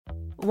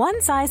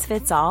One size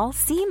fits all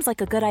seems like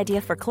a good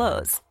idea for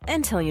clothes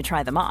until you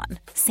try them on.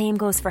 Same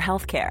goes for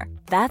healthcare.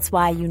 That's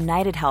why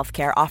United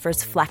Healthcare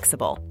offers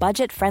flexible,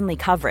 budget-friendly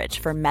coverage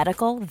for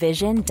medical,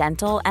 vision,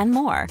 dental, and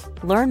more.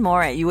 Learn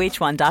more at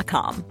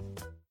uh1.com.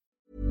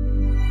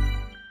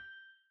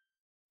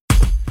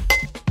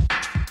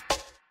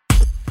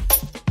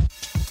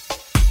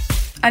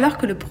 Alors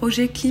que le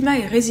projet Climat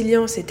et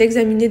Résilience est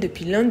examiné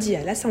depuis lundi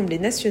à l'Assemblée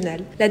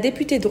nationale, la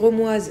députée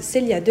drômoise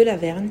Célia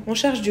Delavergne, en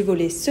charge du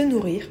volet Se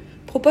nourrir,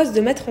 propose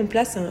de mettre en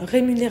place un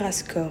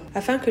rémunérascore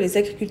afin que les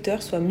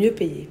agriculteurs soient mieux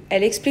payés.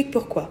 Elle explique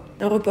pourquoi.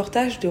 Un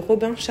reportage de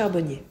Robin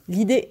Charbonnier.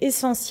 L'idée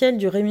essentielle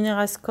du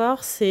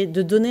rémunérascore, c'est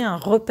de donner un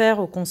repère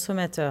aux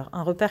consommateurs,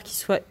 un repère qui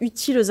soit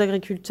utile aux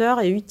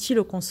agriculteurs et utile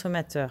aux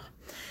consommateurs.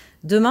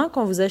 Demain,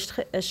 quand vous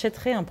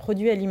achèterez un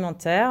produit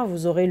alimentaire,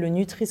 vous aurez le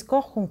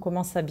Nutri-Score qu'on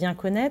commence à bien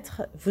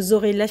connaître, vous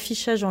aurez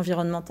l'affichage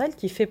environnemental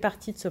qui fait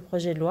partie de ce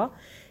projet de loi,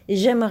 et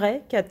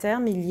j'aimerais qu'à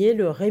terme, il y ait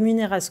le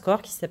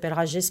Rémunérascore qui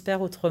s'appellera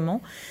J'espère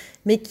autrement,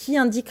 mais qui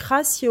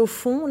indiquera si au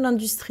fond,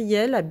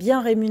 l'industriel a bien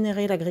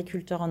rémunéré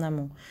l'agriculteur en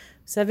amont.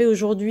 Vous savez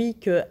aujourd'hui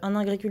qu'un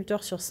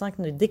agriculteur sur 5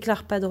 ne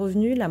déclare pas de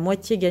revenus, la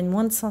moitié gagne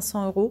moins de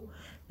 500 €.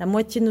 La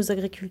moitié de nos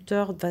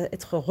agriculteurs va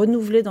être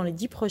renouvelée dans les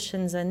 10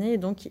 prochaines années, et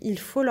donc il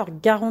faut leur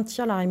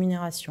garantir la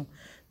rémunération.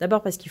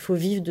 D'abord parce qu'il faut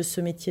vivre de ce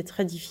métier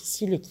très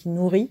difficile et qui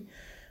nourrit.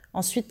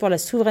 Ensuite pour la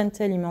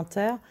souveraineté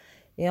alimentaire.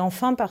 Et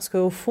enfin parce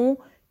qu'au fond,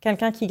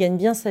 quelqu'un qui gagne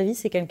bien sa vie,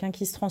 c'est quelqu'un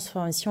qui se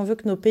transforme. Et si on veut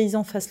que nos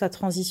paysans fassent la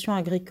transition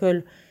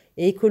agricole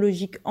et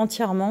écologique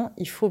entièrement,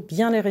 il faut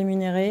bien les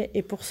rémunérer.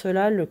 Et pour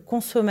cela, le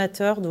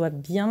consommateur doit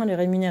bien les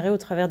rémunérer au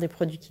travers des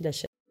produits qu'il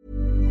achète.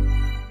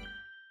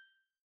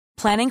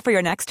 Planning for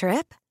your next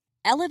trip?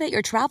 Elevate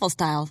your travel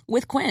style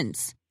with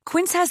Quince.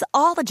 Quince has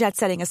all the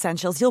jet-setting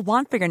essentials you'll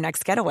want for your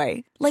next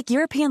getaway, like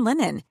European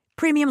linen,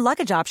 premium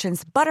luggage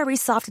options, buttery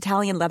soft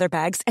Italian leather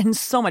bags, and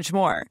so much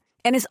more.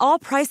 And is all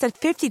priced at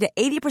 50 to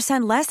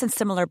 80% less than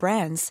similar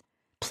brands.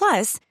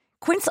 Plus,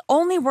 Quince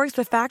only works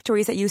with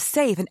factories that use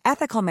safe and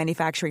ethical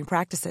manufacturing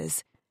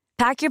practices.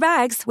 Pack your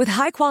bags with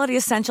high-quality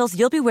essentials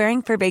you'll be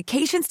wearing for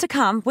vacations to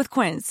come with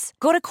Quince.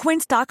 Go to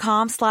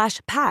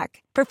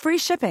quince.com/pack for free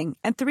shipping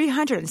and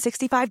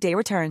 365-day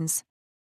returns.